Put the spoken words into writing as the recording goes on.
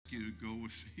you to go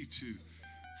with me to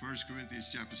 1 Corinthians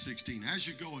chapter 16. As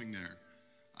you're going there,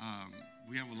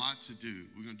 we have a lot to do.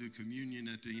 We're going to do communion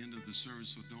at the end of the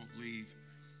service, so don't leave.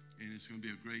 And it's going to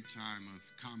be a great time of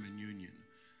common union.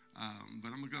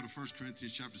 But I'm going to go to 1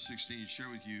 Corinthians chapter 16 and share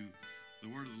with you the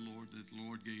word of the Lord that the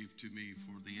Lord gave to me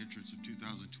for the entrance of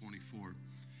 2024.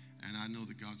 And I know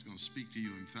that God's going to speak to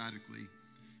you emphatically.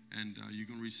 And you're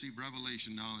going to receive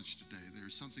revelation knowledge today.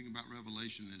 There's something about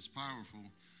revelation that is powerful.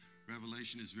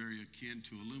 Revelation is very akin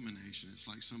to illumination. It's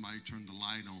like somebody turned the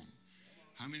light on.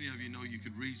 How many of you know you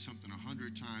could read something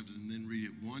 100 times and then read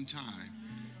it one time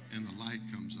and the light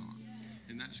comes on?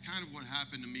 And that's kind of what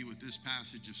happened to me with this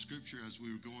passage of Scripture as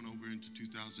we were going over into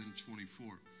 2024.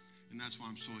 And that's why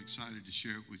I'm so excited to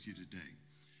share it with you today.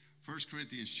 1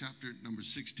 Corinthians chapter number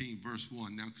 16, verse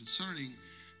 1. Now concerning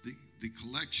the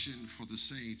collection for the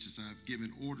saints, as I've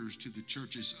given orders to the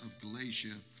churches of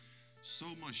Galatia, so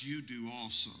must you do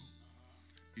also.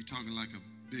 You're talking like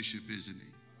a bishop, isn't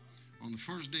he? On the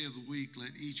first day of the week,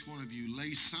 let each one of you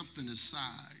lay something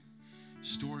aside,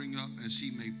 storing up as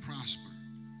he may prosper,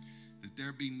 that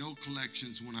there be no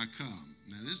collections when I come.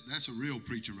 Now, that's a real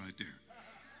preacher right there.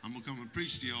 I'm going to come and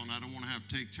preach to y'all, and I don't want to have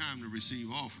to take time to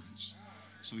receive offerings.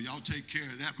 So y'all take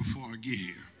care of that before I get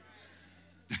here.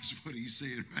 That's what he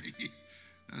said right here.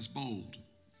 That's bold.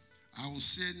 I will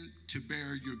send to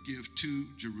bear your gift to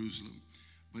Jerusalem,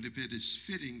 but if it is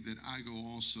fitting that I go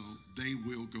also, they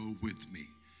will go with me.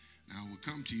 Now I will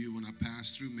come to you when I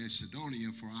pass through Macedonia,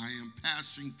 for I am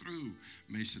passing through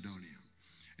Macedonia.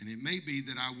 And it may be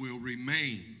that I will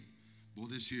remain. Well,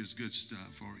 this here is good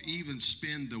stuff. Or even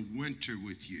spend the winter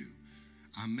with you.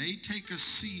 I may take a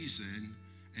season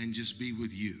and just be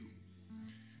with you,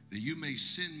 that you may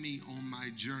send me on my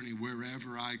journey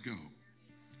wherever I go.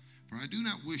 For I do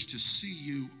not wish to see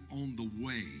you on the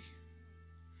way,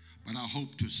 but I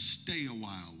hope to stay a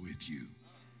while with you.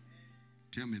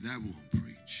 Tell me that won't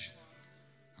preach.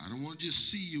 I don't want to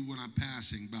just see you when I'm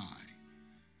passing by.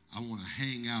 I want to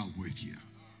hang out with you,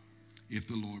 if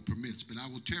the Lord permits. But I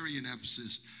will tarry in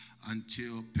Ephesus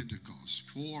until Pentecost.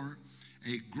 For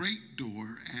a great door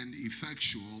and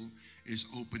effectual is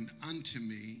opened unto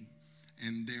me,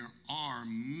 and there are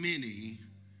many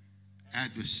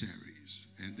adversaries.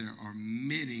 And there are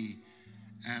many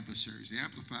adversaries. The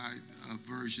Amplified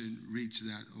version reads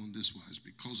that on this wise: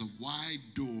 because a wide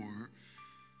door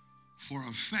for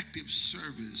effective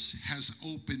service has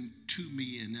opened to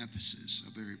me in Ephesus,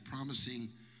 a very promising,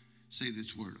 say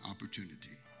this word,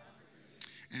 opportunity.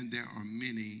 And there are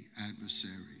many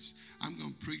adversaries. I'm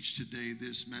going to preach today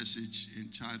this message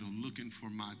entitled, Looking for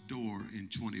My Door in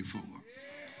 24.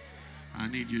 I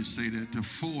need you to say that to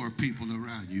 4 people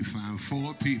around you. Find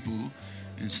 4 people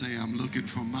and say, I'm looking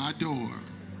for my door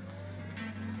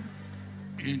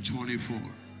in 24.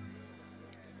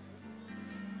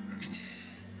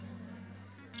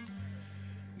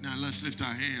 Now let's lift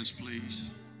our hands, please.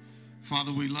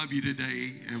 Father, we love you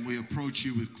today, and we approach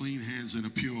you with clean hands and a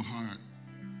pure heart.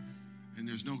 And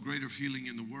there's no greater feeling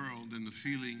in the world than the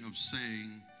feeling of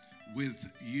saying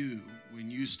with you, when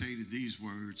you stated these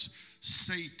words,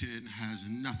 Satan has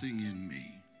nothing in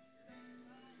me.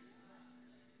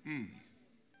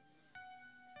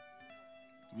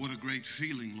 What a great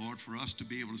feeling, Lord, for us to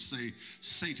be able to say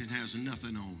Satan has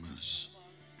nothing on us.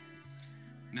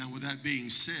 Now, with that being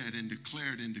said and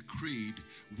declared and decreed,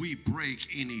 we break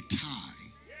any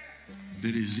tie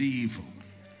that is evil.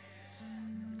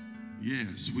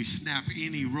 Yes, we snap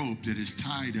any rope that has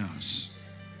tied us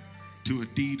to a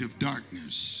deed of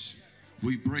darkness.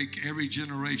 We break every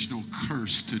generational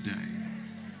curse today.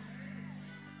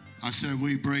 I said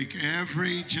we break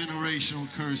every generational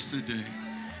curse today.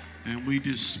 And we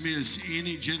dismiss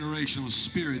any generational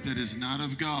spirit that is not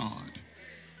of God.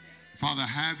 Father,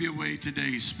 have your way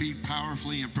today. Speak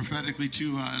powerfully and prophetically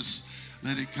to us.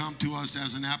 Let it come to us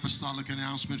as an apostolic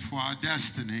announcement for our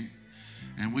destiny.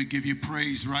 And we give you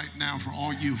praise right now for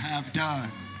all you have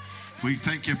done. We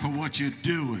thank you for what you're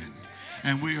doing.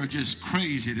 And we are just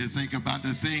crazy to think about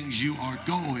the things you are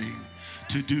going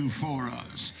to do for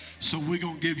us. So we're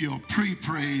going to give you a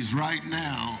pre-praise right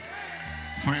now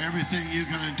for everything you're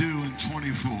going to do in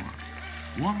 24.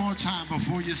 One more time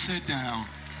before you sit down.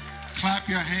 Clap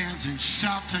your hands and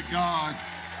shout to God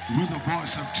with a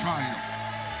voice of triumph.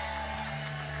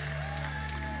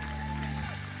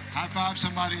 High five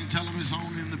somebody and tell them it's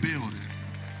on in the building.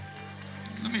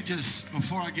 Let me just,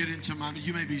 before I get into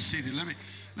you may be seated. Let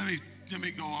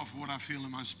me go off what I feel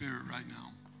in my spirit right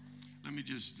now. Let me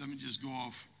just go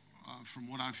off from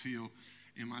what I feel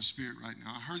in my spirit right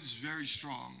now. I heard this very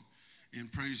strong in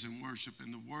praise and worship,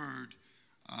 and the word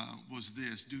was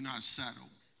this: do not settle.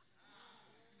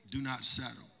 Do not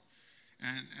settle.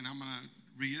 And I'm going to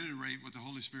reiterate what the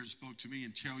Holy Spirit spoke to me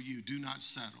and tell you, do not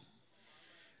settle.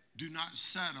 Do not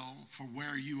settle for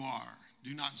where you are.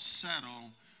 Do not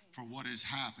settle for what has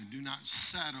happened. Do not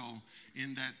settle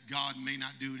in that God may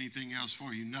not do anything else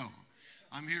for you. No.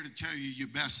 I'm here to tell you your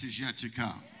best is yet to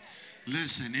come.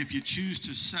 Listen, if you choose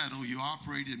to settle, you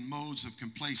operate in modes of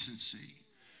complacency,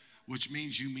 which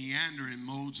means you meander in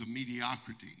modes of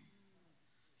mediocrity.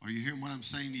 Are you hearing what I'm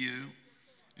saying to you?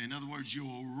 In other words, you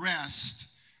will rest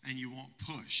and you won't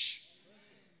push.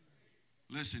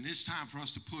 Listen, it's time for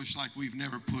us to push like we've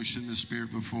never pushed in the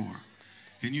Spirit before.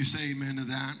 Can you say amen to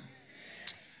that?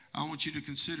 I want you to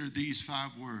consider these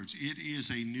 5 words. It is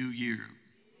a new year.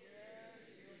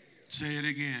 Say it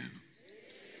again.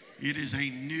 It is a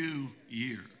new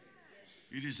year.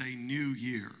 It is a new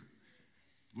year,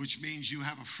 which means you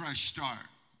have a fresh start.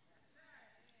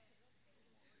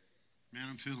 Man,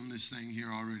 I'm feeling this thing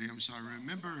here already. I'm sorry.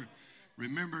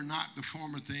 Remember not the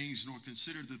former things, nor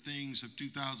consider the things of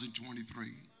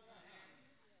 2023.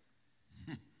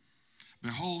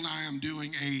 Behold, I am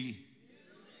doing a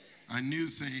new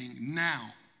thing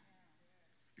now.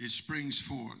 It springs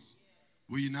forth.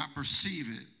 Will you not perceive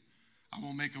it? I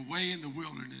will make a way in the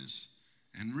wilderness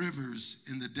and rivers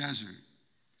in the desert.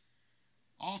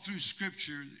 All through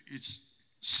Scripture, it's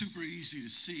super easy to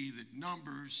see that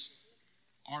numbers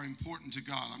are important to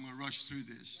God. I'm going to rush through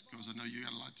this because I know you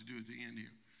got a lot to do at the end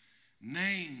here.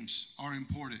 Names are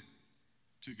important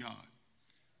to God.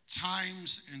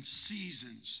 Times and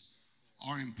seasons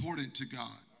are important to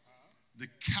God. The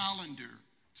calendar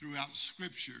throughout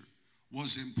Scripture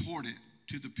was important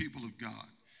to the people of God.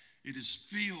 It is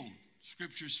filled,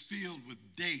 Scripture's filled with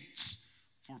dates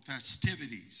for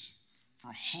festivities,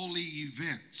 for holy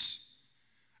events.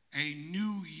 A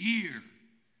new year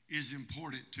is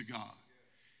important to God.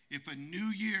 If a new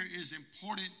year is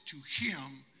important to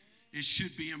Him, it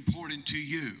should be important to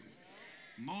you.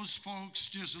 Most folks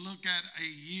just look at a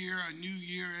new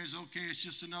year as, okay, it's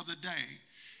just another day.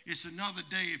 It's another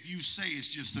day if you say it's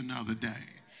just another day.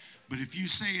 But if you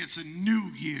say it's a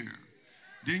new year,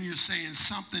 then you're saying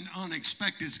something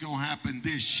unexpected is going to happen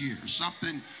this year.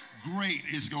 Something great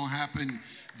is going to happen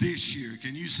this year.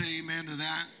 Can you say amen to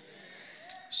that?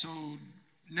 So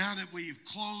now that we've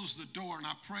closed the door, and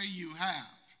I pray you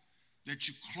have, that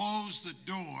you close the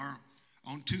door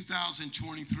on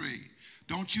 2023.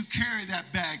 Don't you carry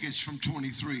that baggage from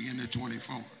 23 into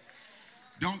 24.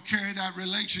 Don't carry that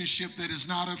relationship that is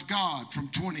not of God from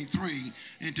 23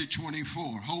 into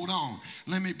 24. Hold on.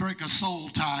 Let me break a soul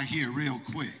tie here real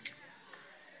quick.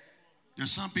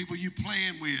 There's some people you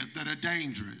playing with that are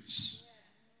dangerous.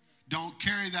 Don't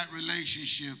carry that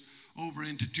relationship over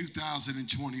into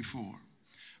 2024.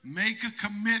 Make a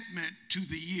commitment to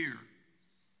the year.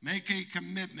 Make a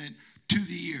commitment to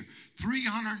the year.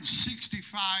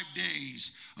 365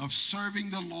 days of serving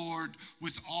the Lord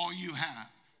with all you have.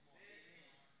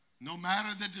 No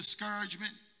matter the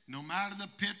discouragement, no matter the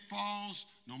pitfalls,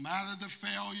 no matter the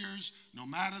failures, no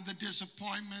matter the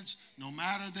disappointments, no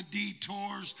matter the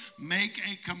detours, make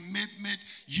a commitment.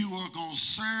 You are going to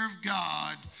serve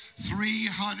God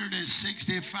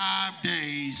 365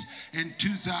 days in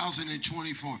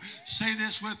 2024. Say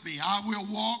this with me. I will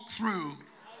walk through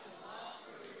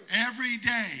every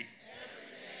day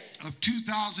of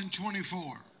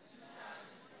 2024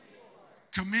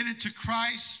 committed to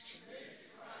Christ,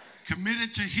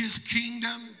 committed to His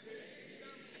kingdom,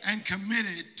 and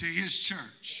committed to His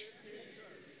church.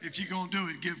 If you're going to do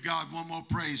it, give God one more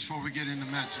praise before we get in the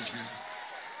message here.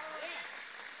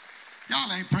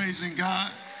 Y'all ain't praising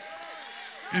God.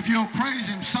 If you'll praise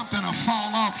Him, something will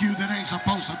fall off you that ain't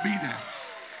supposed to be there.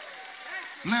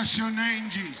 Bless your name,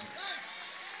 Jesus.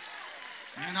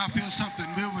 Man, I feel something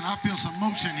moving. I feel some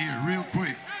motion here real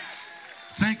quick.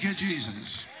 Thank you,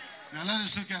 Jesus. Now let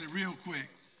us look at it real quick.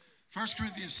 1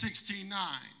 Corinthians 16:9.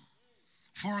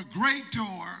 For a great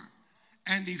door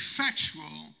and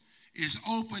effectual is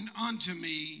opened unto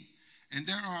me, and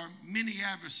there are many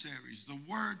adversaries. The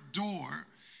word door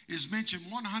is mentioned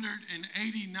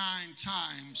 189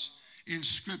 times in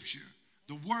Scripture.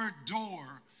 The word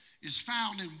door is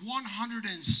found in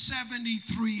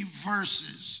 173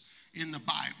 verses in the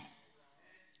Bible.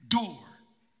 Door.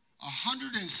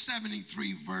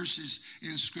 173 verses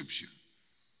in Scripture.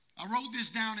 I wrote this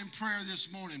down in prayer this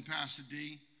morning, Pastor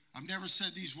D. I've never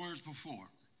said these words before.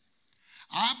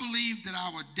 I believe that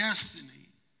our destiny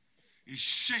is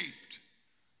shaped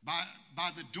by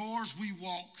the doors we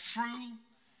walk through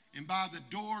and by the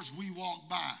doors we walk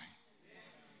by.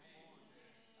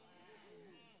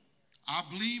 I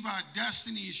believe our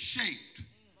destiny is shaped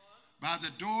by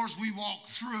the doors we walk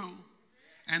through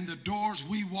and the doors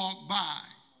we walk by.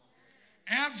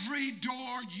 Every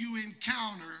door you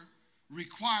encounter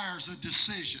requires a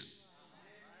decision.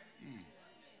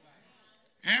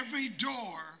 Every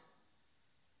door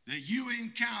that you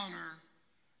encounter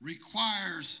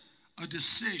requires a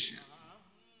decision.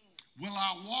 Will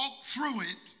I walk through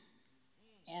it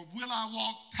or will I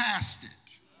walk past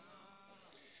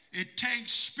it? It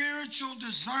takes spiritual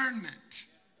discernment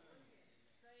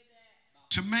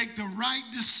to make the right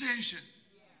decision,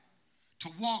 to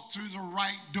walk through the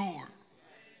right door.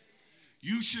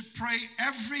 You should pray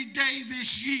every day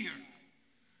this year,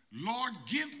 Lord,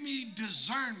 give me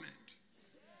discernment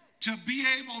to be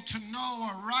able to know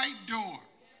a right door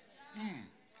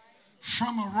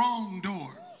from a wrong door.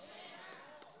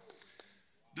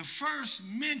 The first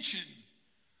mention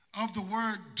of the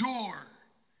word door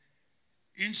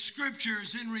in Scripture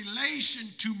is in relation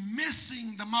to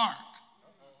missing the mark.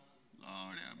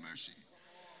 Lord have mercy.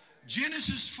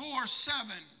 Genesis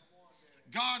 4:7,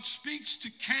 God speaks to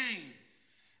Cain,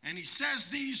 and he says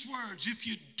these words, if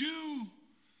you do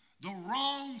the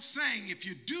wrong thing, if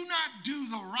you do not do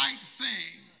the right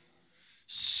thing,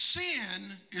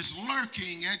 sin is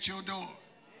lurking at your door.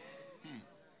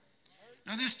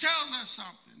 Now this tells us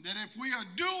something, that if we are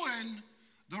doing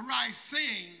the right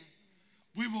thing,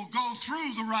 we will go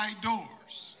through the right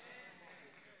doors.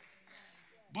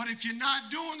 But if you're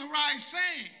not doing the right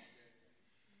thing,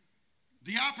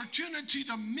 the opportunity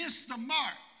to miss the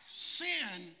mark,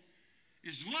 sin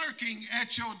is lurking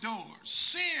at your door.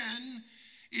 Sin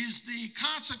is the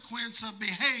consequence of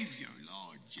behavior,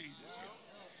 Lord Jesus.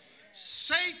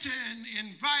 Satan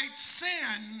invites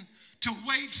sin to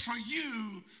wait for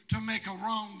you to make a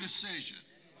wrong decision.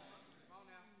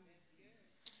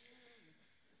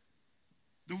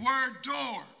 The word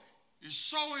door is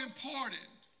so important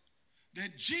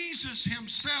that Jesus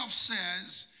himself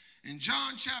says in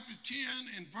John chapter 10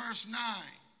 and verse 9,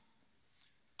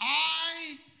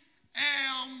 I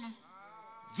am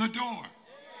the door.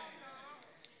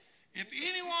 If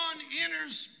anyone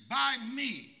enters by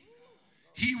me,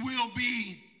 he will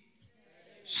be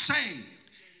saved,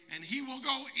 and he will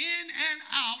go in and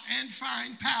out and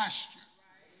find pasture.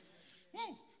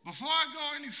 Woo. Before I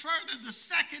go any further, the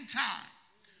second time,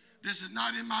 this is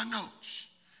not in my notes,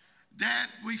 that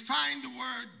we find the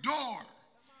word door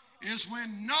is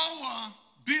when Noah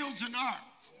builds an ark.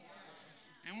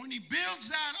 And when he builds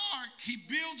that ark, he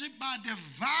builds it by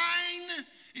divine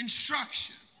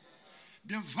instruction,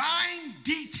 divine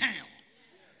detail,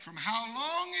 from how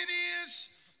long it is,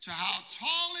 to how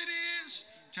tall it is,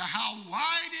 to how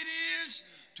wide it is,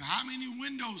 to how many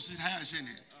windows it has in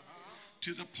it.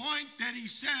 To the point that he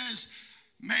says,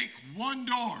 make one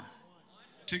door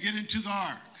to get into the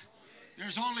ark.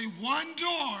 There's only one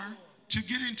door to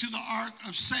get into the ark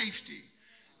of safety.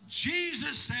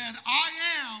 Jesus said, I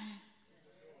am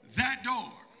that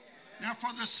door. Now,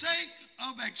 for the sake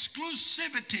of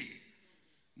exclusivity,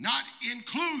 not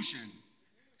inclusion,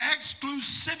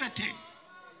 exclusivity,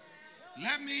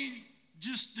 let me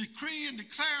just decree and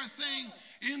declare a thing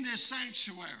in this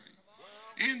sanctuary.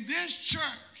 In this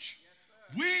church,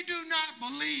 we do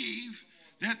not believe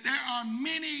that there are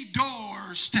many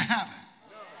doors to heaven.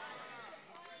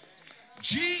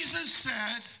 Jesus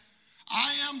said,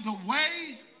 I am the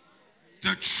way,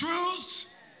 the truth,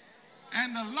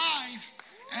 and the life,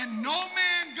 and no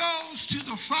man goes to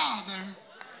the Father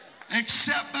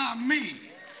except by me.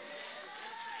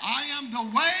 I am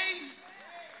the way,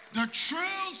 the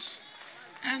truth,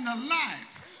 and the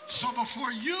life. So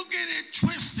before you get it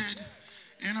twisted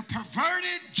in a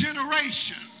perverted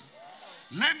generation,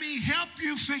 let me help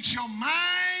you fix your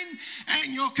mind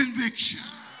and your conviction.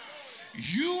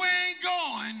 You ain't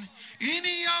going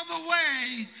any other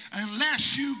way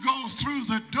unless you go through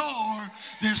the door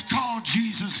that's called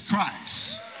Jesus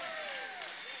Christ.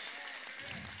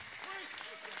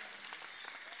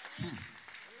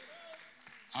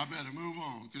 I better move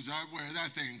on because I wear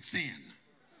that thing thin.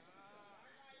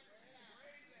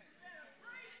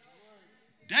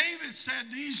 David said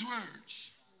these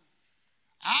words,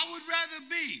 I would rather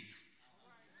be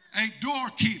a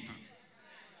doorkeeper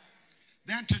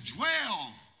than to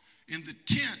dwell in the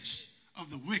tents of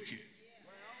the wicked.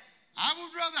 I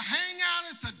would rather hang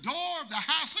out at the door of the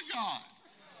house of God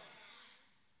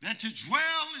than to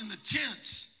dwell in the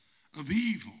tents of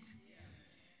evil.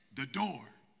 The door.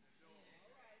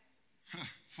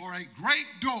 For a great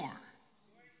door.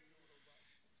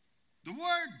 The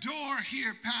word door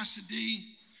here, Pastor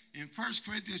D, in 1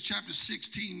 Corinthians chapter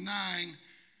 16, 9,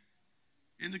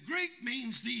 in the Greek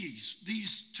means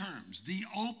these terms: the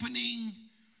opening,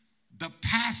 the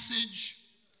passage.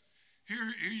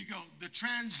 Here you go. The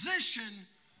transition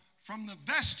from the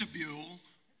vestibule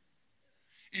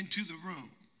into the room.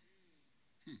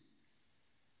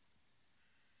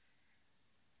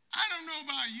 know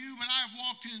about you, but I've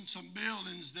walked in some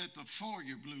buildings that the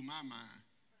foyer blew my mind.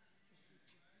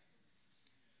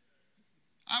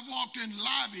 I've walked in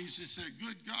lobbies and said,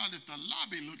 good God, if the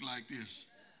lobby looked like this,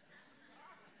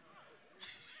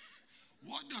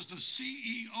 what does the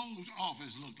CEO's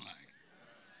office look like?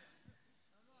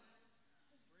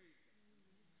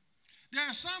 There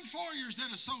are some foyers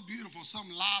that are so beautiful, some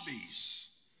lobbies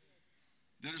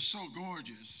that are so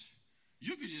gorgeous,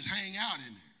 you could just hang out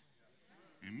in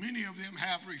there. And many of them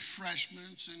have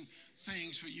refreshments and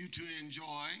things for you to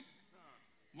enjoy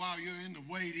while you're in the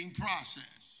waiting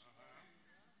process.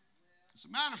 As a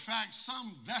matter of fact,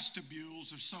 some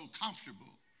vestibules are so comfortable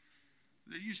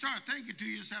that you start thinking to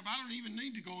yourself, I don't even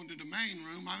need to go into the main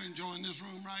room. I'm enjoying this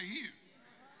room right here.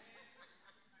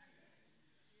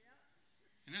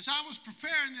 And as I was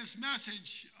preparing this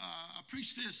message, I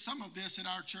preached some of this at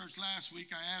our church last week.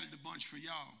 I added a bunch for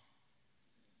y'all.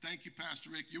 Thank you, Pastor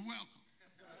Rick. You're welcome.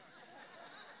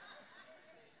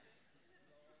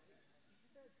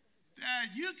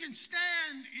 That you can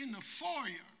stand in the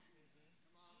foyer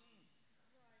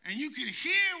and you can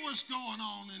hear what's going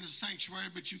on in the sanctuary,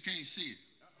 but you can't see it.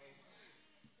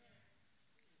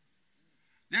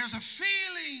 There's a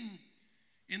feeling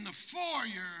in the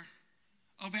foyer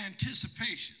of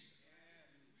anticipation.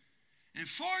 And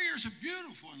foyers are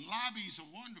beautiful and lobbies are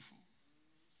wonderful.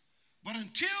 But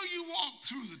until you walk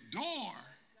through the door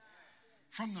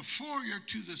from the foyer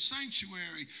to the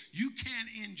sanctuary, you can't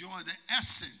enjoy the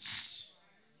essence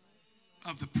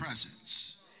of the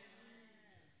presence.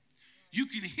 You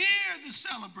can hear the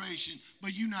celebration,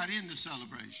 but you're not in the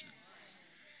celebration.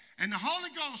 And the Holy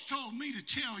Ghost told me to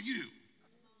tell you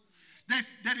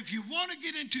that if you want to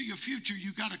get into your future,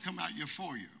 you got to come out your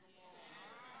foyer.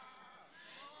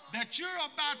 That you're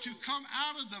about to come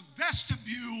out of the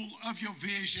vestibule of your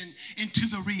vision into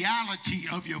the reality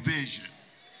of your vision.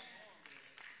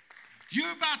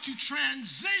 You're about to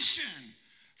transition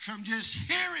from just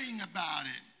hearing about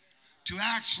it to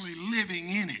actually living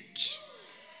in it.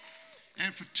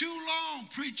 And for too long,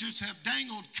 preachers have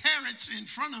dangled carrots in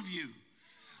front of you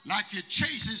like you're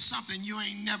chasing something you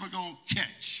ain't never going to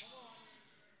catch.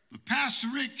 But Pastor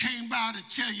Rick came by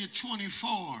to tell you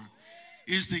 24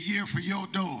 is the year for your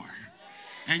door.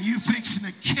 And you fixing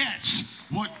to catch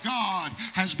what God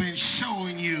has been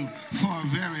showing you for a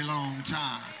very long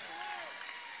time.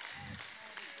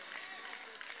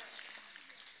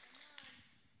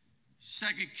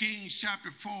 Second Kings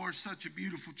chapter 4 is such a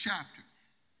beautiful chapter.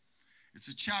 It's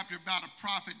a chapter about a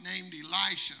prophet named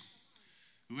Elisha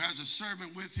who has a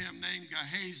servant with him named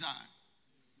Gehazi.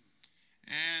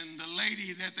 And the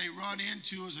lady that they run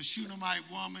into is a Shunammite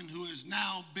woman who has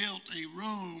now built a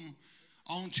room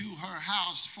onto her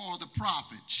house for the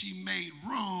prophet. She made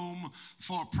room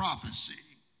for prophecy.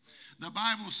 The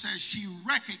Bible says she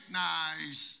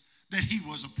recognized that he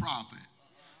was a prophet,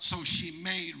 so she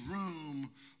made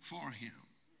room for him.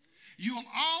 You'll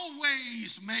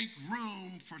always make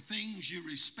room for things you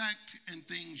respect and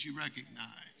things you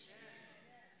recognize.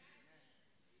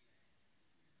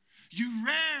 You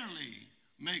rarely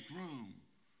make room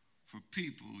for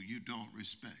people you don't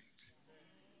respect.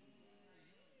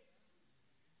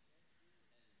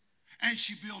 And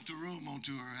she built a room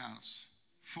onto her house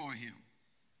for him.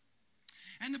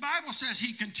 And the Bible says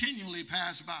he continually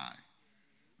passed by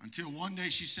until one day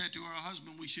she said to her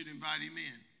husband, we should invite him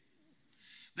in.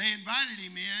 They invited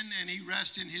him in, and he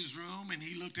rested in his room, and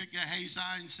he looked at Gehazi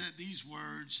and said these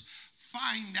words,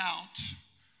 find out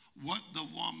what the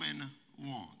woman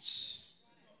wants.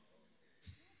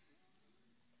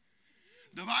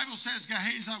 The Bible says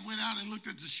Gehazi went out and looked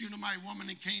at the Shunammite woman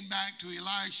and came back to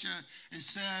Elisha and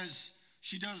says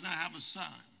she does not have a son.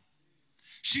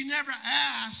 She never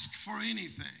asked for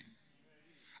anything.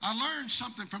 I learned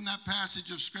something from that passage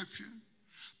of Scripture.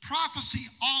 Prophecy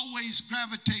always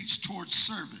gravitates towards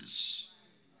service.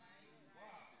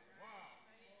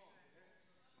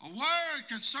 A word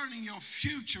concerning your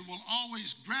future will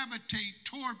always gravitate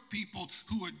toward people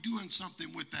who are doing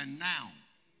something with their now.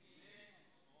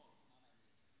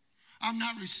 I'm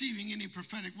not receiving any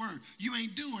prophetic word. You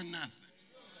ain't doing nothing.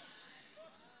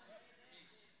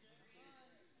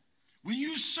 When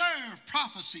you serve,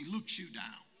 prophecy looks you down.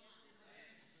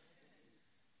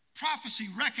 Prophecy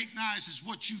recognizes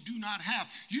what you do not have.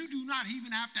 You do not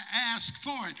even have to ask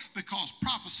for it because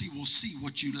prophecy will see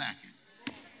what you lack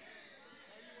in.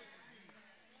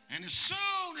 And as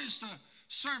soon as the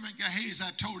servant Gehazi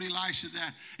told Elisha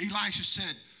that, Elisha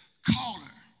said, call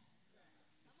her.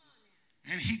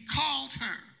 And he called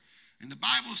her. And the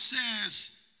Bible says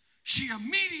she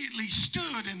immediately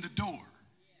stood in the door.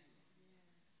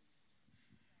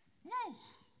 Woo!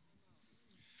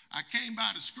 I came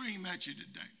by to scream at you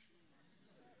today.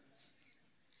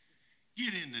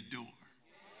 Get in the door.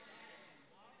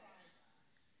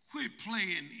 Quit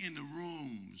playing in the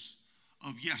rooms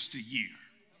of yesteryear.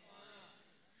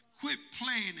 Quit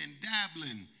playing and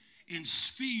dabbling in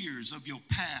spheres of your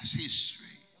past history.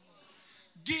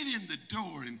 Get in the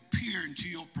door and peer into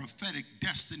your prophetic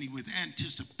destiny with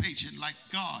anticipation, like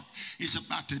God is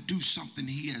about to do something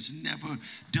he has never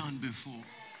done before.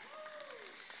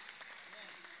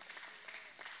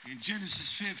 In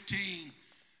Genesis 15,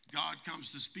 God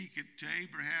comes to speak it to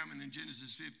Abraham, and in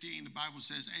Genesis 15, the Bible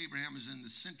says Abraham is in the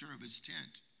center of his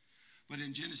tent. But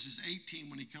in Genesis 18,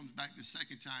 when he comes back the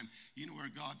second time, you know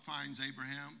where God finds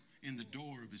Abraham? In the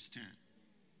door of his tent.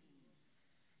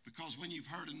 Because when you've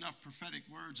heard enough prophetic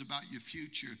words about your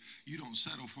future, you don't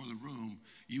settle for the room.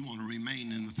 You want to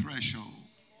remain in the threshold.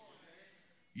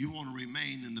 You want to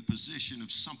remain in the position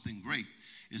of something great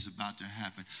is about to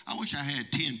happen. I wish I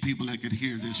had 10 people that could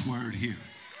hear this word here.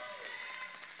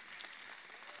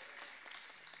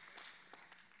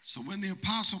 So when the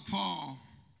Apostle Paul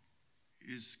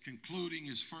is concluding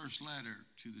his first letter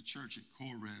to the church at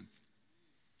Corinth,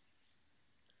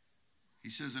 he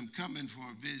says, I'm coming for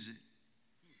a visit.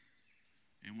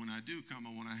 And when I do come,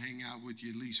 I want to hang out with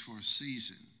you at least for a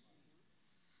season.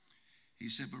 He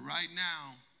said, but right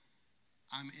now,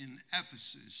 I'm in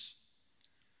Ephesus,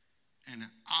 and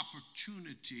an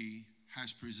opportunity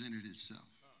has presented itself.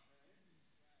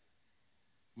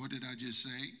 What did I just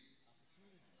say?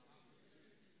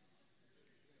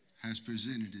 Has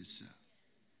presented itself.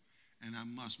 And I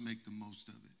must make the most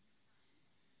of it.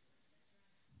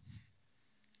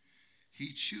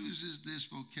 He chooses this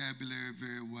vocabulary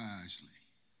very wisely.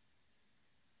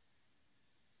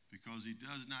 Because he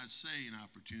does not say an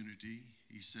opportunity,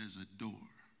 he says a door.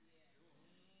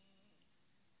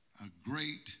 A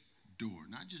great door,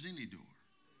 not just any door,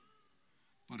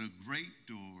 but a great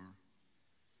door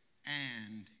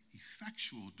and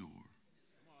effectual door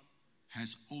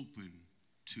has opened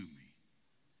to me.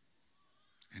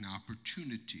 An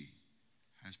opportunity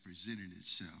has presented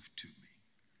itself to me.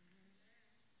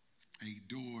 A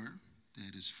door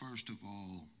that is, first of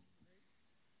all,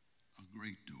 a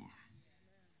great door.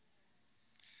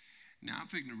 Now, I'm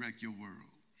fixing to wreck your world.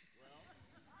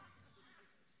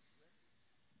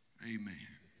 Amen.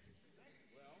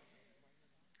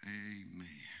 Amen.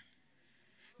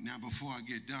 Now, before I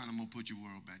get done, I'm going to put your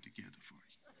world back together for you.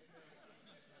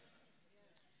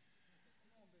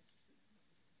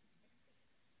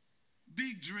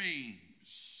 Big dreams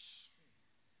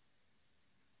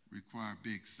require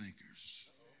big thinkers.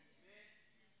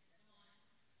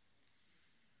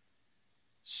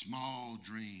 Small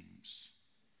dreams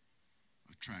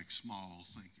attract small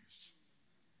thinkers.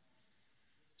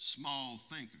 Small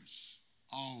thinkers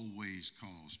always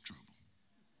cause trouble.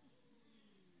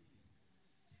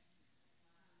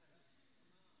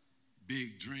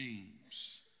 Big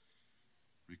dreams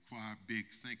require big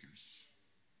thinkers.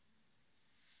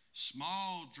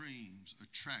 Small dreams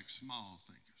attract small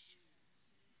thinkers.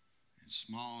 And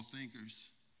small thinkers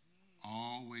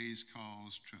always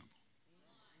cause trouble.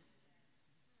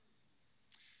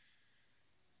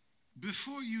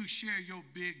 Before you share your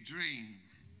big dream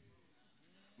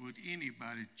with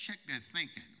anybody, check their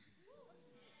thinking.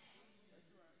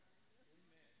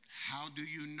 How do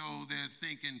you know they're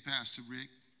thinking, Pastor Rick?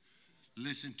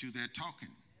 Listen to their talking.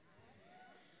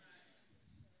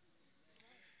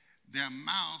 Their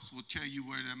mouth will tell you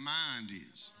where their mind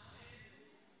is.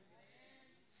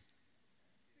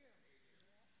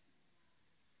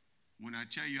 When I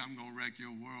tell you I'm going to wreck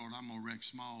your world, I'm going to wreck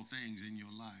small things in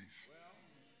your life.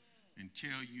 And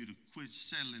tell you to quit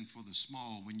settling for the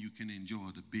small when you can enjoy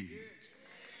the big.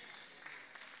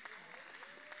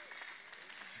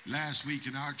 Last week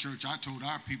in our church, I told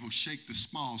our people, shake the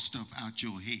small stuff out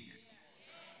your head.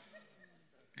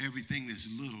 Everything that's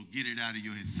little, get it out of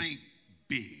your head. Think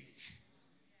big.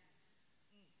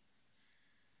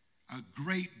 A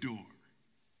great door.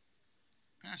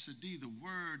 Pastor D, the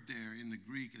word there in the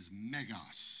Greek is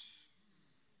megas,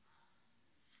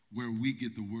 where we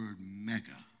get the word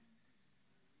mega.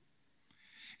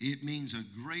 It means a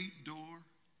great door,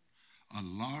 a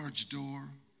large door,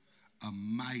 a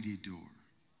mighty door.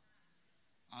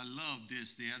 I love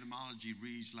this. The etymology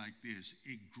reads like this.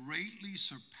 It greatly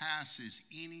surpasses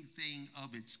anything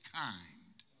of its kind.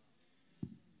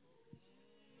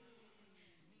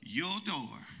 Your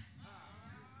door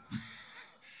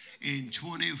in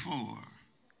 24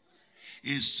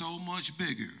 is so much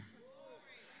bigger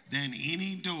than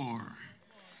any door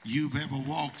you've ever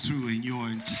walked through in your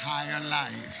entire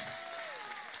life.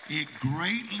 It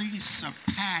greatly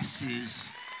surpasses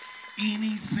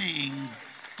anything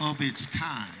of its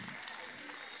kind.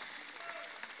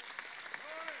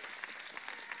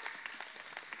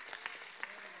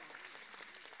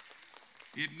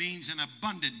 It means an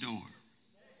abundant door.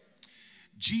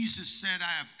 Jesus said,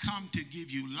 I have come to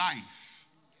give you life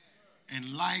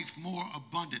and life more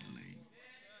abundantly,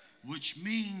 which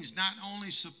means not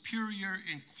only superior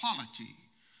in quality,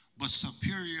 but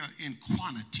superior in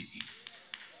quantity.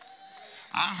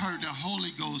 I heard the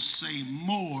Holy Ghost say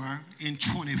more in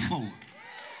 24.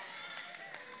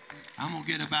 I'm going to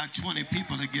get about 20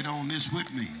 people to get on this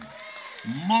with me.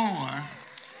 More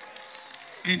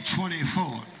in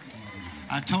 24.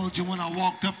 I told you when I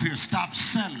walked up here, stop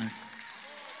selling.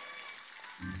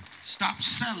 Stop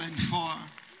selling for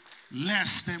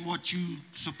less than what you're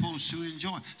supposed to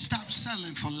enjoy. Stop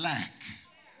selling for lack.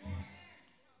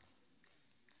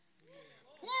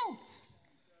 Woo!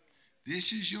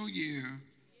 This is your year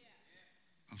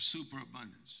of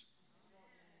superabundance.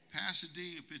 Pastor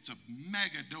D, if it's a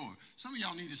mega door, some of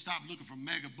y'all need to stop looking for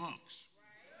mega bucks.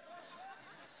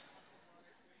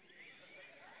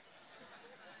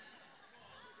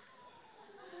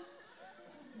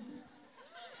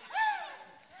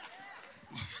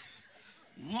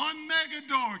 One mega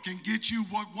door can get you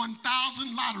what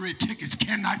 1,000 lottery tickets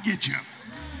cannot get you.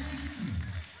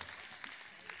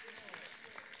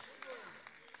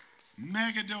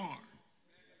 Mega door.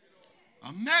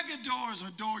 A mega door is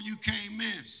a door you can't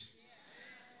miss.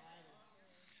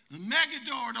 The mega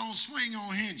door don't swing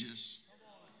on hinges.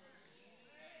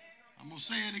 I'm going to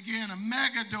say it again. A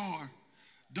mega door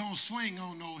don't swing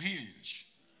on no hinge.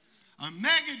 A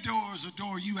mega door is a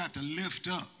door you have to lift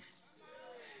up.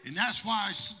 And that's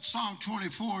why Psalm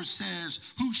 24 says,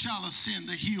 who shall ascend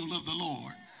the hill of the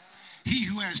Lord? He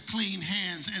who has clean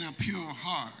hands and a pure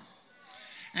heart.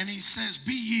 And he says,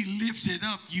 be ye lifted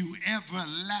up, you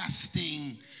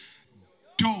everlasting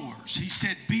doors. He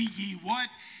said, be ye what?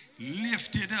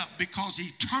 Lifted up, because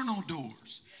eternal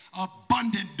doors,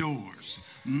 abundant doors,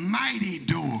 mighty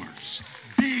doors,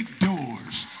 big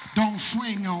doors don't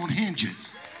swing on hinges.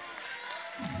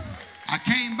 I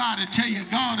came by to tell you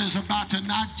God is about to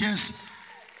not just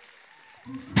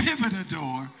pivot a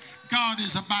door. God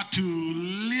is about to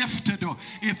lift a door.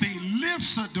 If he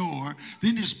lifts a door,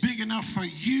 then it's big enough for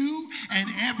you and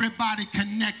everybody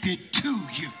connected to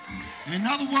you. In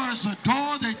other words, the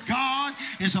door that God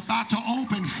is about to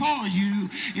open for you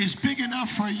is big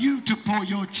enough for you to pour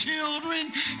your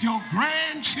children, your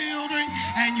grandchildren,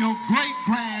 and your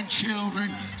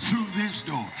great-grandchildren through this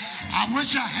door. I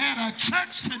wish I had a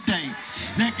church today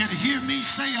that could hear me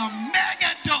say a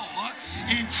mega door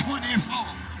in 24.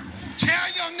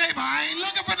 Tell your neighbor, I ain't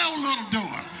looking for no little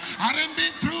door. I done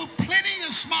been through plenty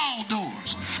of small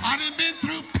doors. I done been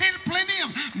through plenty of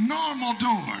normal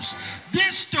doors.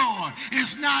 This door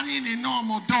is not any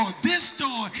normal door. This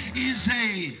door is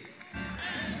a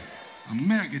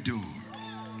mega door.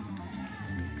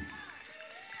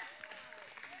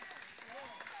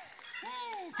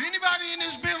 Woo. If anybody in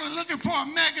this building looking for a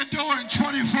mega door in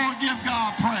 24, give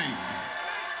God praise.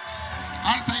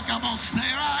 I think I'm going to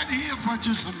stay right here for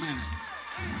just a minute.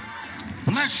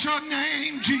 Bless your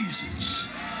name, Jesus.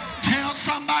 Tell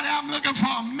somebody I'm looking for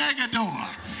a mega door.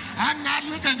 I'm not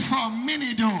looking for a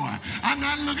mini door. I'm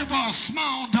not looking for a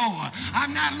small door.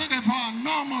 I'm not looking for a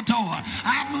normal door.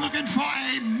 I'm looking for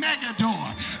a mega door.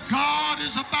 God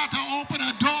is about to open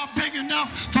a door big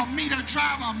enough for me to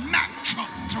drive a Mack truck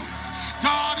through it.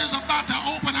 God is about to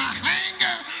open a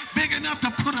hangar big enough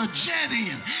to put a jet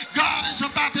in. God is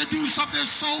about to do something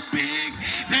so big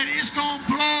that it's going to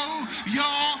blow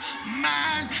your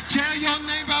mind. Tell your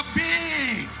neighbor,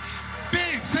 big,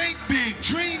 big, think big,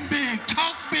 dream big,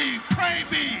 talk big, pray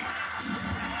big.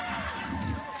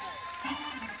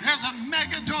 There's a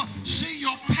mega door. See,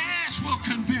 your past will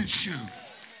convince you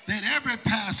that every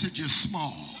passage is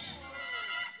small,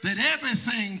 that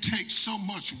everything takes so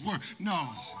much work. No.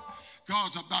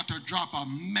 God's about to drop a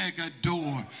mega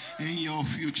door in your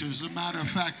future. As a matter of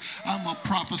fact, I'm going to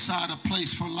prophesy the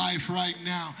place for life right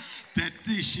now that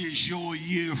this is your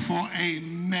year for a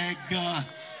mega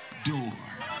door.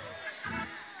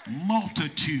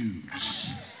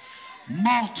 Multitudes.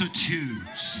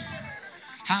 Multitudes.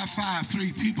 High five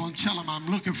 3 people and tell them I'm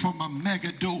looking for my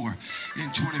mega door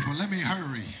in 24. Let me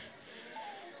hurry.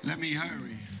 Let me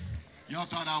hurry. Y'all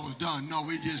thought I was done. No,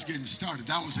 we're just getting started.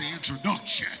 That was the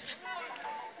introduction.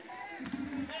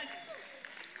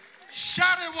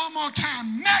 Shout it one more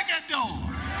time. Mega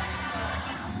door.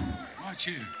 Watch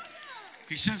here.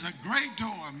 He says a great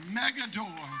door, mega door,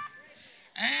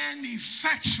 and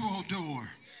effectual door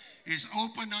is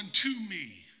opened unto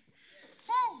me.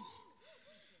 Woo.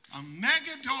 A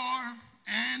mega door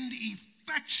and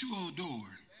effectual door.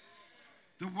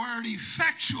 The word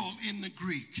effectual in the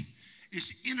Greek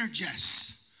is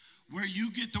energes, where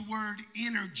you get the word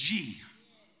energy.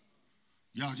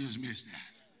 Y'all just missed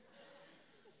that.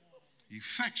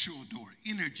 Effectual door,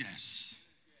 energes,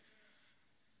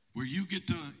 where you get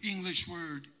the English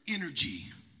word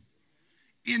energy.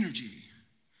 Energy,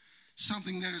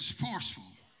 something that is forceful,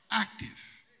 active,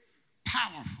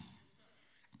 powerful,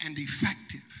 and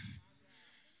effective.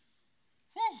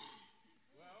 Whew.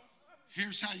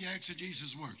 Here's how your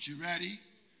exegesis works. You ready?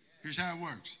 Here's how it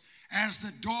works. As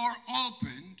the door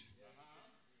opened,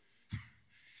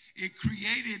 it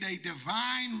created a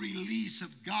divine release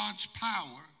of God's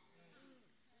power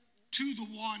to the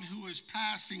one who is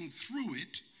passing through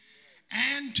it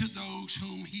and to those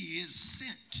whom he is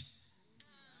sent.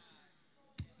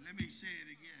 Let me say it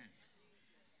again.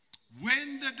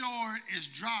 When the door is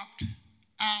dropped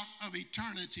out of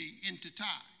eternity into time,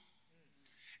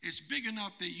 it's big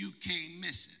enough that you can't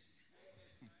miss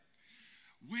it.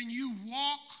 When you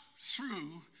walk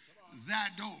through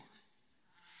that door,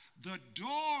 the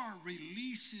door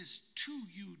releases to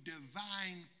you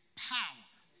divine power.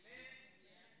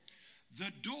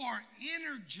 The door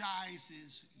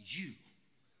energizes you.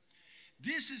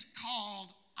 This is called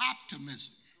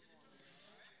optimism.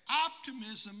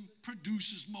 Optimism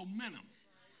produces momentum.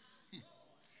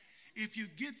 If you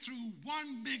get through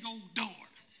one big old door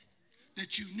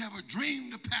that you never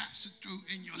dreamed of passing through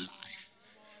in your life,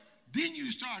 then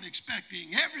you start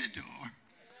expecting every door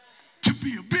to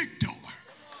be a big door.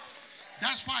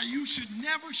 That's why you should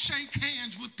never shake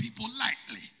hands with people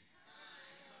lightly.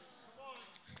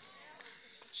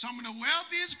 Some of the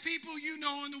wealthiest people you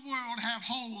know in the world have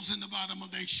holes in the bottom of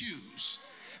their shoes.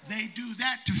 They do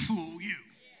that to fool you.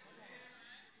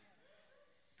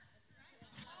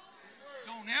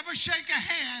 Don't ever shake a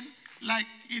hand like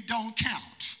it don't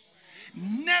count.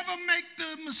 Never make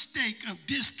the mistake of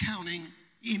discounting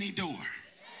any door.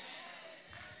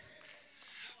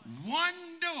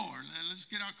 One door, let's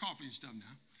get our coffee and stuff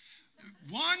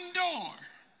now. One door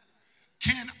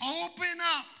can open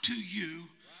up to you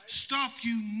stuff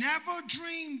you never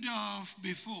dreamed of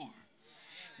before.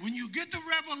 When you get the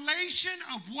revelation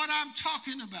of what I'm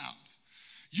talking about,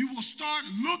 you will start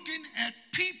looking at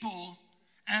people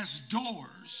as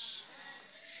doors,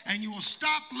 and you will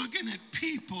stop looking at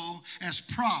people as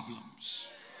problems.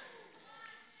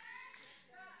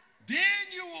 Then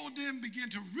you will then begin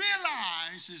to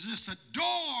realize, is this a door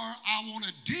I want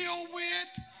to deal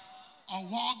with or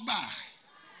walk by?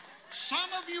 Some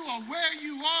of you are where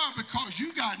you are because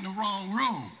you got in the wrong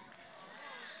room.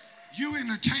 You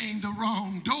entertained the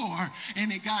wrong door,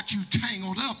 and it got you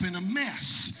tangled up in a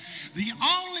mess. The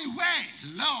only way,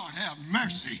 Lord have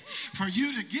mercy, for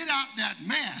you to get out that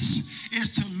mess is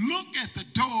to look at the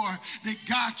door that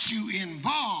got you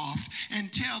involved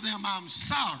and tell them, I'm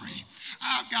sorry.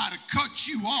 I've got to cut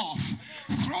you off,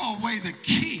 throw away the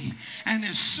key, and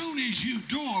as soon as you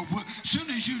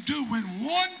do, when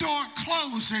one door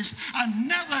closes,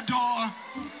 another door,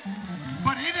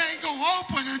 but it ain't going to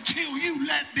open until you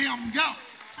let them go.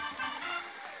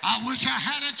 I wish I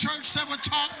had a church that would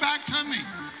talk back to me.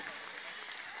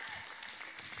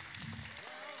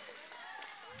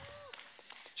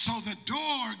 So the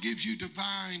door gives you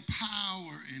divine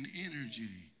power and energy.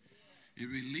 It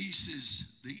releases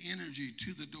the energy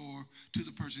to the door, to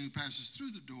the person who passes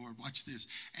through the door, watch this,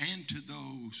 and to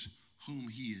those whom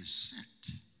he is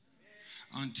sent.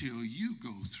 Until you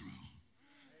go through,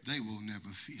 they will never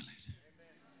feel it.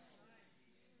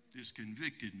 This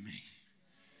convicted me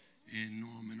in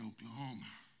Norman, Oklahoma,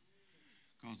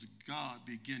 because God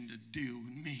began to deal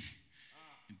with me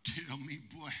and tell me,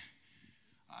 boy,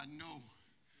 I know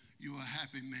you're a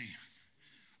happy man,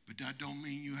 but that don't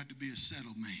mean you have to be a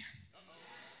settled man.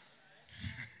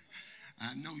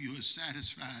 I know you're a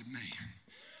satisfied man,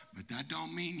 but that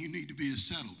don't mean you need to be a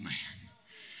settled man.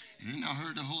 And then I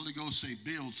heard the Holy Ghost say,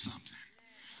 build something.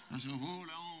 I said, hold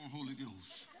on, Holy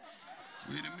Ghost.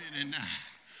 Wait a minute now.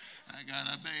 I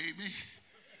got a baby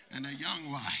and a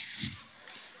young wife.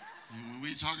 And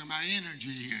we're talking about energy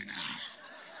here now.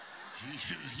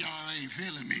 Y'all ain't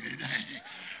feeling me today.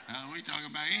 We're talking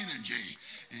about energy.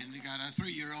 And you got a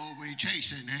 3-year-old we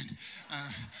chasing and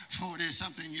a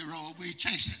 40-something-year-old we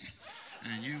chasing.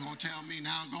 And you gonna tell me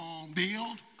now go on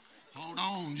build? Hold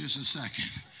on just a second.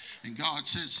 And God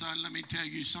said, son, let me tell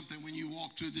you something. When you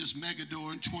walk through this mega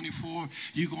door in 24,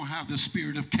 you're gonna have the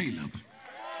spirit of Caleb.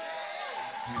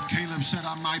 And Caleb said,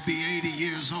 I might be 80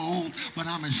 years old, but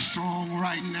I'm as strong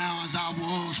right now as I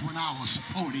was when I was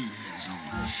 40 years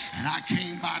old. And I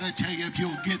came by to tell you, if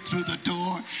you'll get through the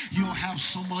door, you'll have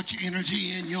so much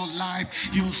energy in your life.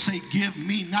 You'll say, give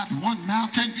me not one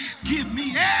mountain, give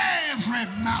me every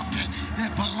mountain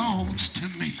that belongs to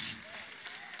me.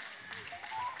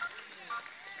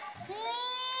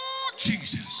 Ooh,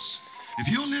 Jesus. If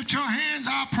you'll lift your hands,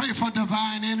 I'll pray for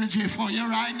divine energy for you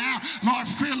right now. Lord,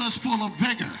 fill us full of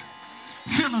vigor.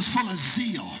 Fill us full of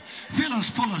zeal. Fill us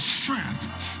full of strength.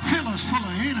 Fill us full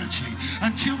of energy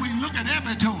until we look at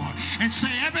every door and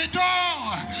say, every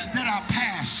door that I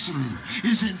pass through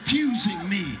is infusing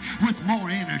me with more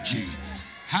energy.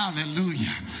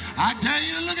 Hallelujah. I dare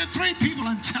you to look at 3 people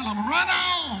and tell them, run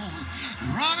on,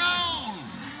 run on.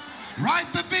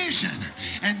 Write the vision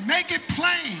and make it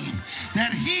plain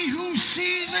that he who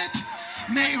sees it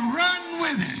may run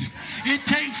with it. It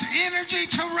takes energy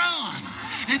to run.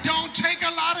 It don't take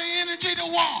a lot of energy to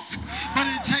walk, but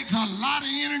it takes a lot of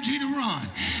energy to run.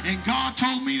 And God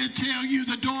told me to tell you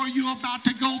the door you're about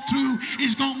to go through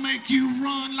is going to make you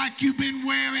run like you've been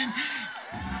wearing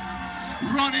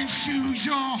running shoes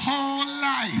your whole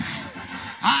life.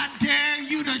 I dare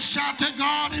you to shout to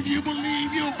God if you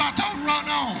believe you're about to run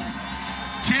on.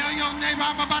 Tell your neighbor,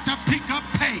 I'm about to pick up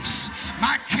pace.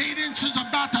 My cadence is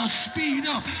about to speed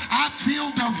up. I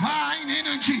feel divine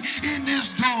energy in this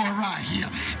door right here.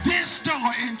 This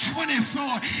door in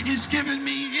 24 is giving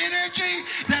me energy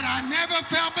that I never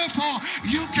felt before.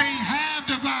 You can't have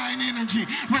divine energy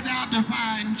without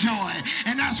divine joy.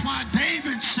 And that's why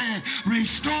David said,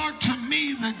 restore to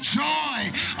me the joy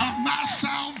of my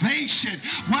salvation.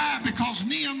 Why? Because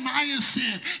Nehemiah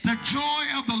said, the joy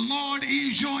of the Lord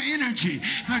is your energy.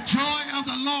 The joy of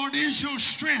the Lord is your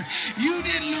strength. You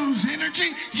didn't lose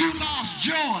energy, you lost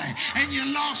joy. And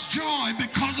you lost joy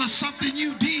because of something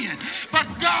you did. But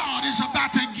God is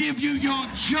about to give you your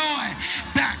joy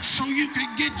back so you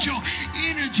can get your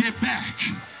energy back.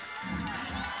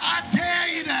 I dare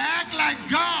you to act like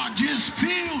God just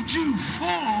filled you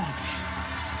full.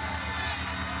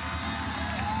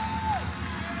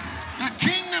 The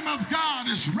kingdom of God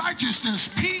is righteousness,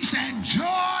 peace, and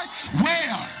joy.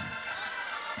 Where?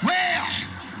 Where?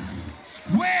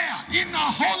 Where? In the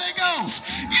Holy Ghost.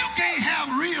 You can't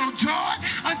have real joy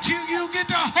until you get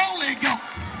the Holy Ghost.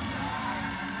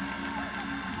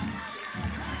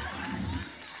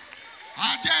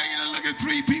 I dare you to look at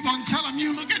 3 people and tell them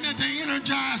you looking at the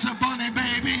Energizer Bunny,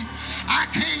 baby. I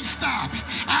can't stop.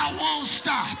 I won't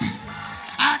stop.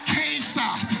 I can't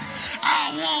stop.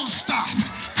 I won't stop.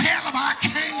 Tell them I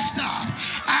can't stop.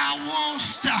 I won't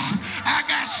stop. I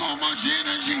got so much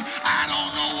energy, I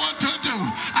don't know what to do.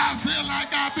 I feel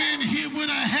like I've been hit with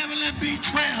a heavenly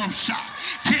B12 shot.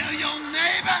 Tell your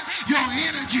neighbor your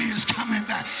energy is coming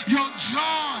back. Your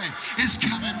joy is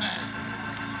coming back.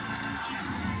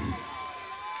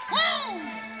 Woo!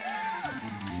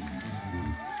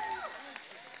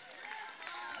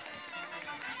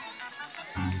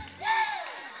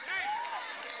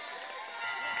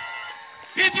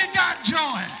 If you got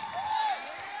joy,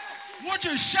 would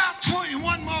you shout to him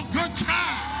one more good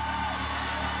time?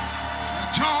 The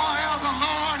joy of the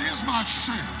Lord is my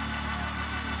strength.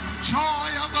 The joy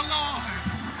of the Lord.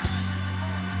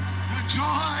 The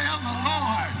joy of the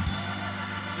Lord.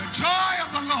 The joy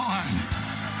of the Lord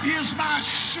is my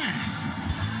strength.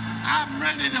 I'm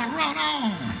ready to run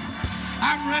on.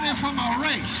 I'm ready for my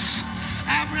race.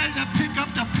 I'm ready to pick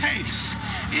up the pace.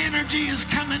 Energy is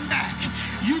coming back.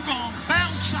 You're going to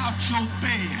bounce out your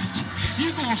bed.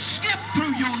 You're going to skip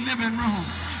through your living room.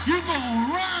 You're going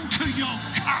to run to your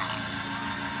car.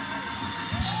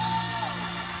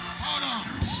 Hold on.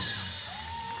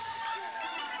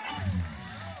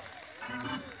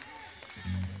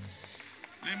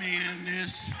 Let me end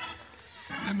this.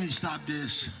 Let me stop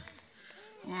this.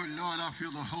 Oh, Lord, I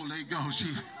feel the Holy Ghost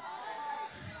here.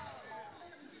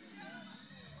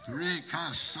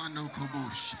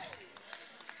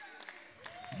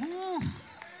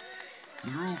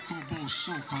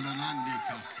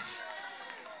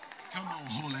 Come on,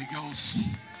 Holy Ghost.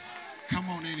 Come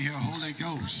on in here, Holy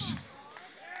Ghost.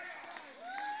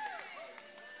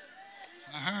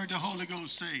 I heard the Holy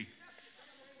Ghost say,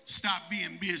 stop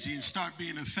being busy and start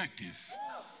being effective.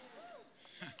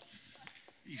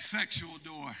 Effectual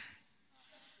door,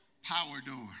 power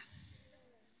door,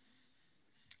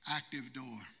 active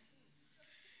door,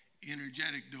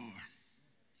 energetic door,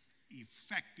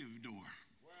 effective door.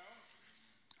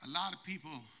 A lot of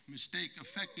people mistake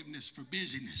effectiveness for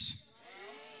busyness.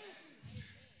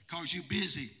 Because you're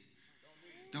busy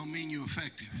don't mean you're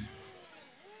effective.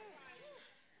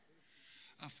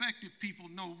 Effective people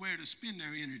know where to spend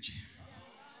their energy.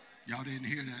 Y'all didn't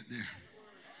hear that there.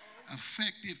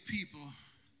 Effective people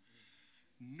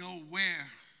know where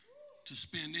to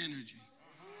spend energy.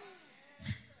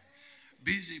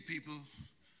 Busy people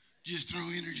just throw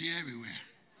energy everywhere.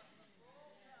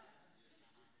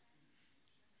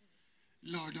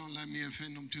 Lord, don't let me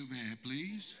offend them too bad,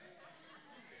 please.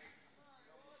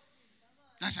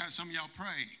 That's how some of y'all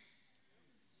pray.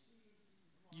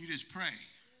 You just pray.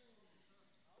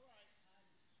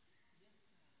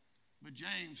 But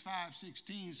James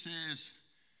 5:16 says,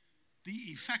 the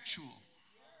effectual,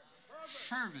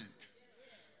 fervent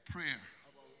prayer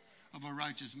of a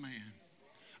righteous man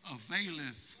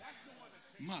availeth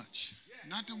much.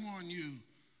 Not the one you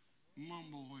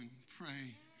mumble and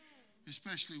pray,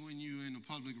 especially when you're in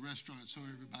a public restaurant so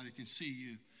everybody can see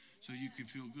you, so you can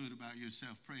feel good about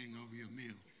yourself praying over your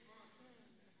meal.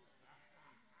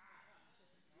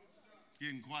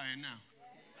 Getting quiet now.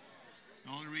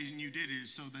 The only reason you did it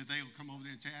is so that they'll come over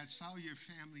there and say, I saw your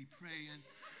family praying.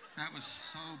 That was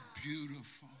so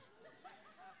beautiful.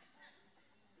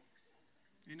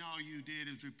 And all you did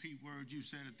is repeat words you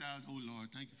said 1,000. Oh, Lord,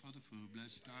 thank you for the food.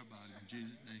 Bless our body in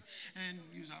Jesus' name. And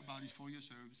use our bodies for your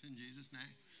service in Jesus'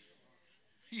 name.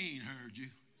 He ain't heard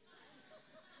you.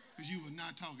 Because you were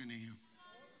not talking to him.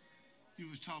 You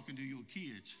was talking to your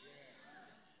kids.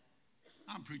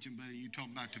 I'm preaching better than you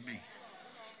talking about to me.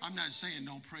 I'm not saying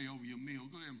don't pray over your meal.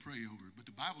 Go ahead and pray over it. But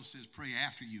the Bible says pray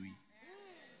after you eat.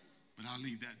 But I'll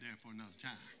leave that there for another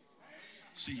time.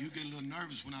 See, you get a little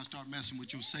nervous when I start messing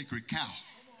with your sacred cow.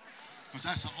 Because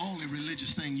that's the only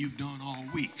religious thing you've done all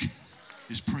week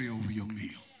is pray over your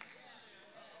meal.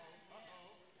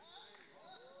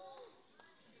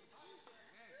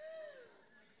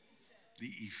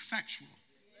 The effectual,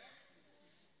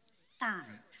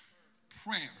 fervent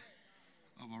prayer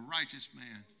of a righteous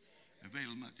man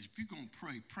availeth much. If you're going to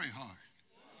pray, pray hard.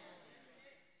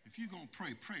 If you're going to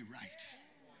pray, pray right.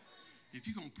 If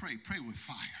you're going to pray, pray with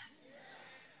fire.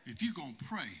 If you're going to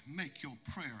pray, make your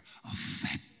prayer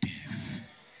effective.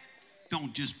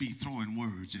 Don't just be throwing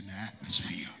words in the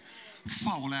atmosphere.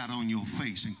 Fall out on your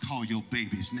face and call your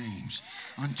babies names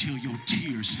until your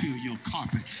tears fill your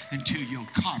carpet, until your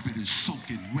carpet is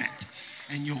soaking wet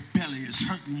and your belly is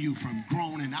hurting you from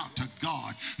groaning out to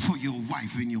God for your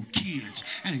wife and your kids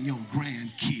and your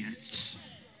grandkids.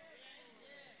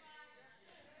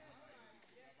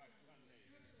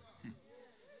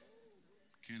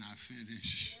 Can I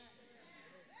finish?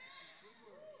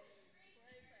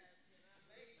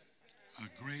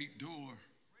 A great door.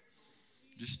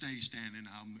 Just stay standing.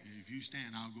 If you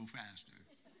stand, I'll go faster.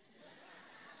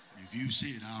 If you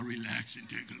sit, I'll relax and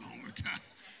take a longer time.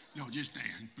 No, just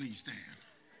stand. Please stand.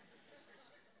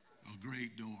 A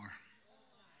great door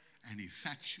and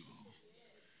effectual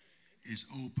is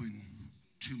open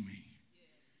to me.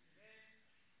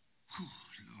 Whew,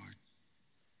 Lord.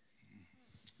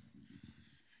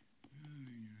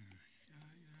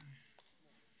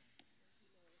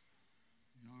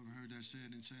 Y'all ever heard that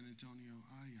said in San Antonio?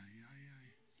 Ay, ay, ay, ay.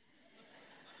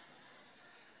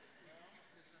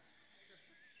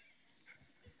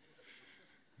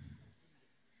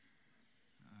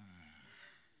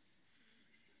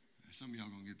 Some of y'all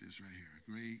gonna get this right here. A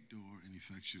great door and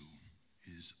effectual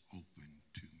is open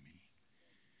to me.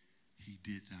 He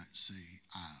did not say,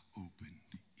 I opened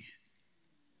it.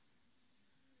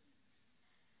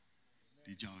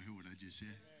 Did y'all hear what I just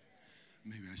said?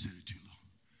 Maybe I said it too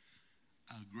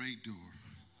low. A great door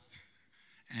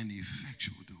and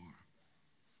effectual door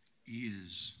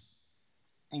is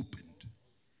opened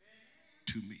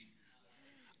to me.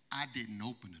 I didn't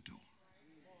open the door.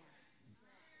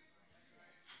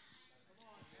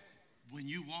 When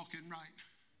you walk in right,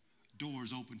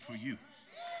 doors open for you.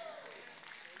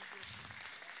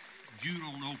 You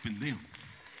don't open them.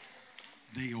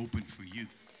 They open for you.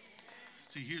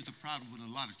 See, here's the problem with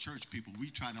a lot of church people. We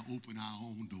try to open our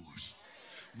own doors.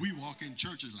 We walk in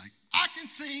churches like, I can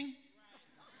sing.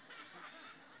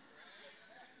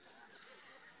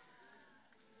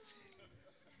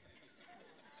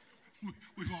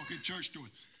 We walk in church doors.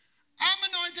 I'm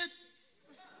anointed.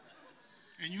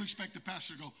 And you expect the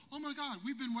pastor to go, oh my God,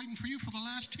 we've been waiting for you for the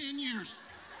last 10 years.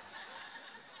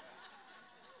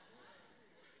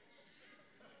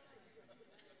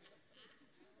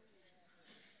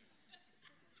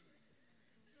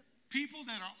 People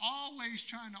that are always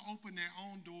trying to open their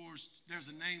own doors, there's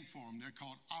a name for them. They're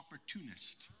called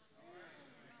opportunists.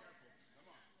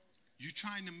 You're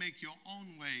trying to make your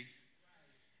own way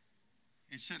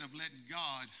instead of letting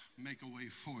God make a way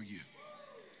for you.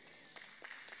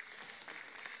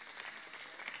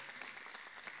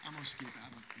 I'm going to skip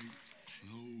out. I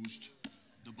closed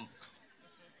the book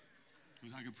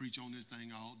because I could preach on this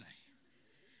thing all day.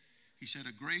 He said,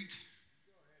 a great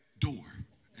door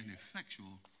and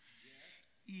effectual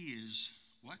is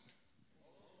what?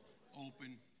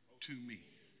 Open to me.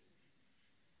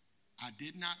 I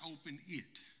did not open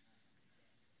it.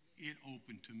 It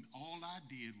opened to me. All I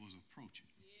did was approach it.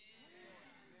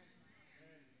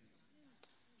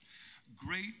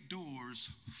 Great doors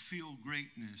feel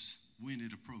greatness when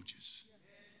it approaches.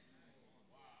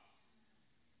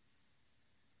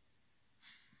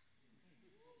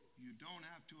 don't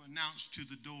have to announce to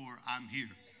the door, I'm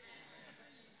here.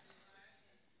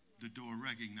 The door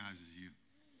recognizes you.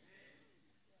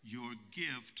 Your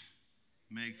gift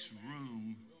makes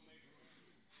room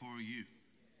for you.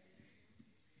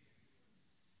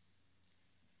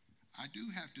 I do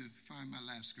have to find my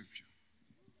last scripture,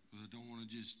 because I don't want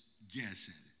to just guess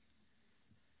at it.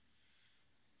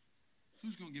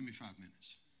 Who's going to give me 5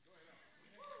 minutes?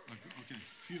 Okay,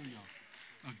 few of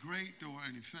y'all. A great door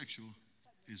and effectual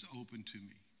is open to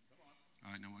me.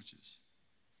 All right, now watch this.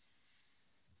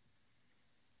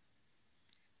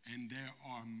 And there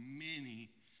are many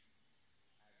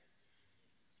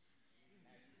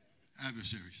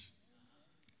adversaries.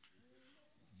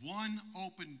 One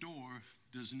open door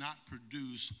does not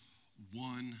produce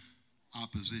one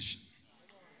opposition.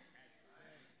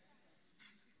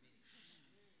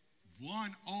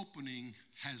 One opening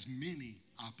has many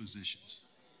oppositions.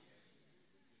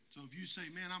 So if you say,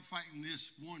 man, I'm fighting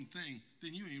this one thing,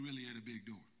 then you ain't really at a big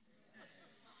door.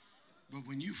 But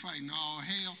when you fighting all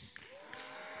hell,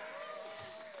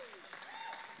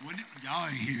 y'all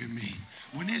ain't hearing me.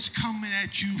 When it's coming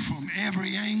at you from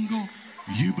every angle,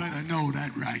 you better know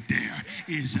that right there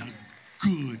is a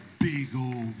good, big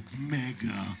old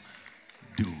mega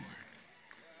door.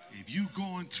 If you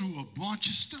going through a bunch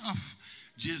of stuff,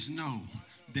 just know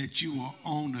that you are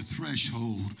on the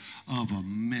threshold of a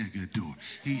mega door.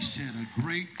 He said a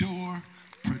great door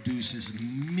produces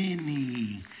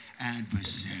many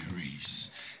adversaries.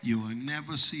 You will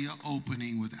never see an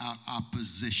opening without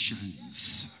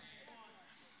oppositions.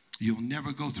 You'll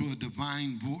never go through a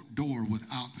divine door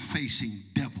without facing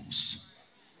devils.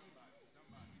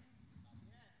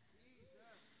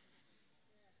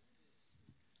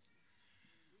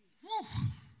 Woo.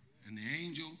 And the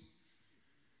angel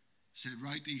said,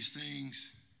 write these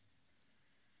things.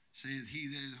 Say that he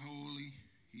that is holy,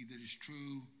 he that is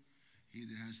true, he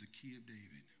that has the key of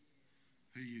David.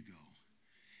 Here you go.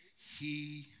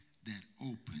 He that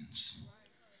opens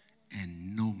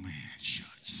and no man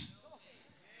shuts.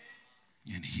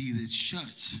 And he that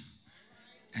shuts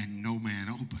and no man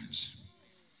opens.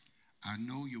 I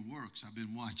know your works. I've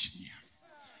been watching you.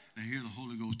 And I hear the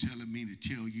Holy Ghost telling me to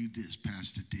tell you this,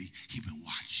 Pastor D. He's been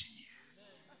watching you.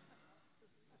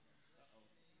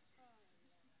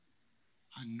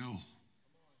 I know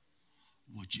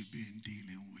what you've been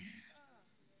dealing with.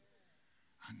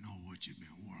 I know what you've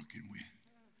been working with.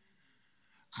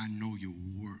 I know your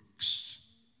works.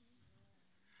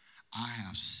 I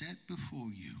have set before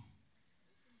you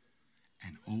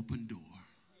an open door,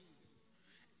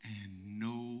 and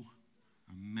no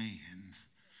man,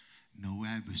 no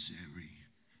adversary,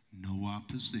 no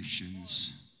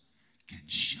oppositions can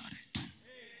shut it.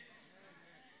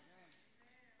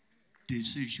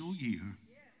 This is your year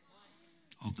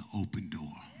of the open door.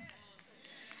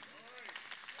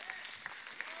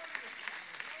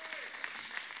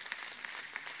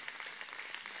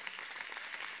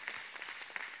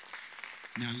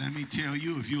 Now let me tell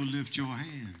you, if you'll lift your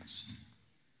hands,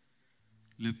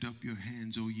 lift up your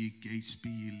hands, O ye gates, be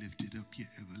ye lifted up, ye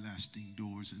everlasting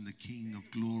doors, and the King of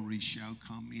glory shall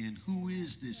come in. Who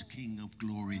is this King of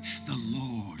glory? The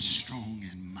Lord strong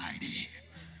and mighty.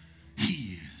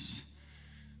 He is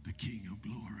the King of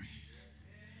glory.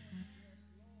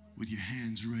 With your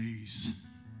hands raised,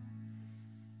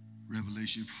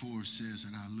 Revelation 4 says,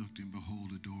 and I looked, and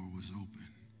behold, the door was open.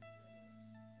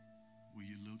 Will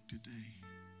you look today?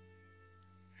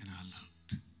 And I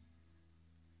looked.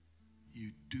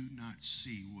 You do not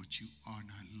see what you are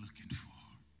not looking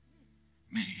for.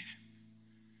 Man.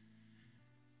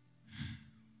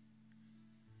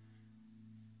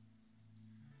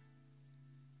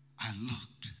 I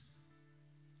looked.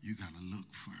 You got to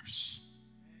look first.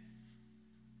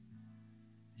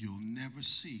 You'll never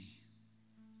see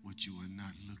what you are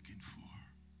not looking for.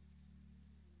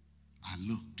 I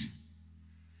looked,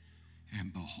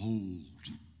 and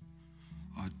behold,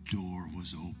 a door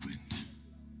was opened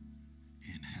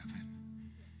in heaven.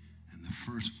 And the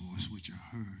first voice which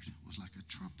I heard was like a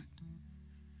trumpet.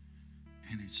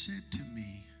 And it said to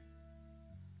me,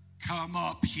 come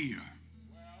up here,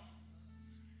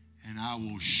 and I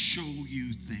will show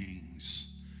you things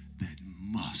that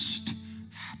must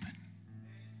happen.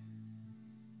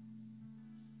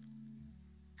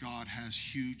 God has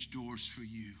huge doors for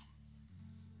you,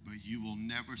 but you will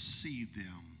never see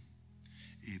them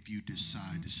if you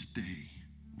decide to stay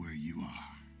where you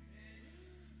are.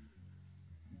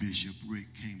 Bishop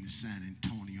Rick came to San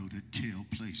Antonio to tell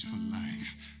Place for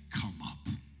Life, come up.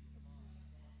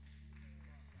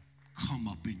 Come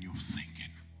up in your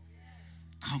thinking.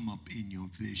 Come up in your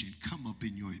vision. Come up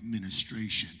in your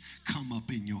administration. Come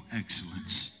up in your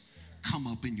excellence. Come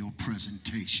up in your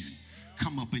presentation.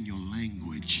 come up in your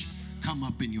language. Come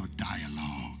up in your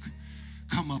dialogue.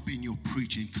 Come up in your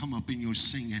preaching. Come up in your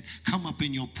singing. Come up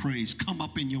in your praise. Come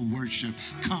up in your worship.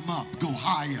 Come up. Go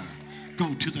higher.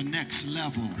 Go to the next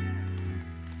level.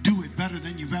 Do it better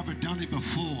than you've ever done it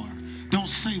before. Don't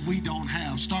say we don't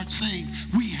have. Start saying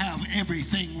we have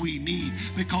everything we need,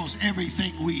 because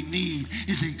everything we need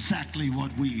is exactly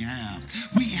what we have.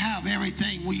 We have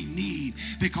everything we need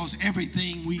because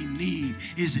everything we need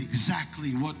is exactly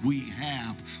what we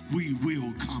have. We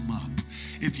will come up.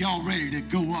 If y'all ready to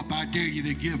go up, I dare you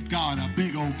to give God a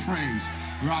big old praise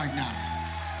right now.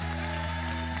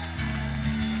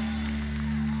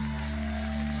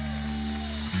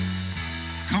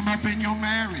 Come up in your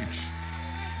marriage.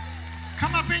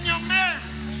 Come up in your marriage.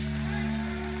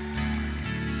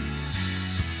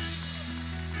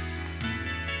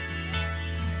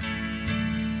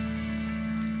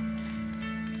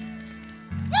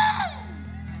 Woo!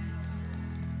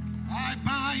 I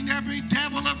bind every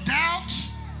devil of doubt.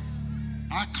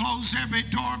 I close every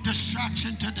door of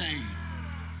distraction today.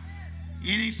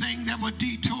 Anything that would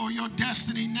detour your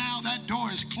destiny now, that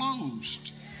door is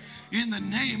closed. In the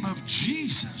name of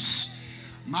Jesus.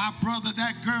 My brother,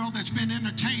 that girl that's been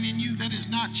entertaining you that is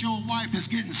not your wife is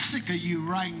getting sick of you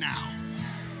right now.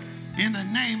 In the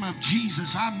name of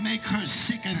Jesus, I make her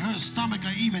sick at her stomach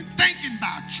of even thinking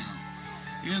about you.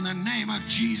 In the name of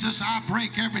Jesus, I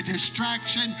break every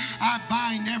distraction. I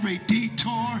bind every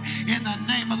detour. In the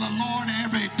name of the Lord,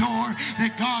 every door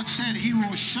that God said he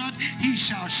will shut, he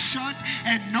shall shut,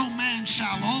 and no man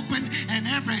shall open. And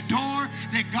every door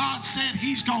that God said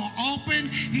he's going to open,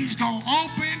 he's going to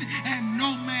open, and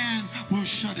no man will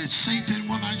shut it. Satan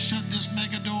will not shut this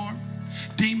mega door.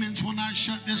 Demons will not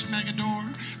shut this mega door.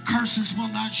 Curses will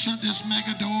not shut this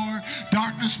mega door.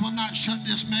 Darkness will not shut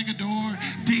this mega door.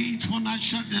 Deeds will not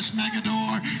shut this mega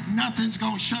door. Nothing's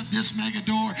going to shut this mega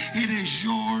door. It is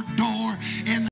your door in the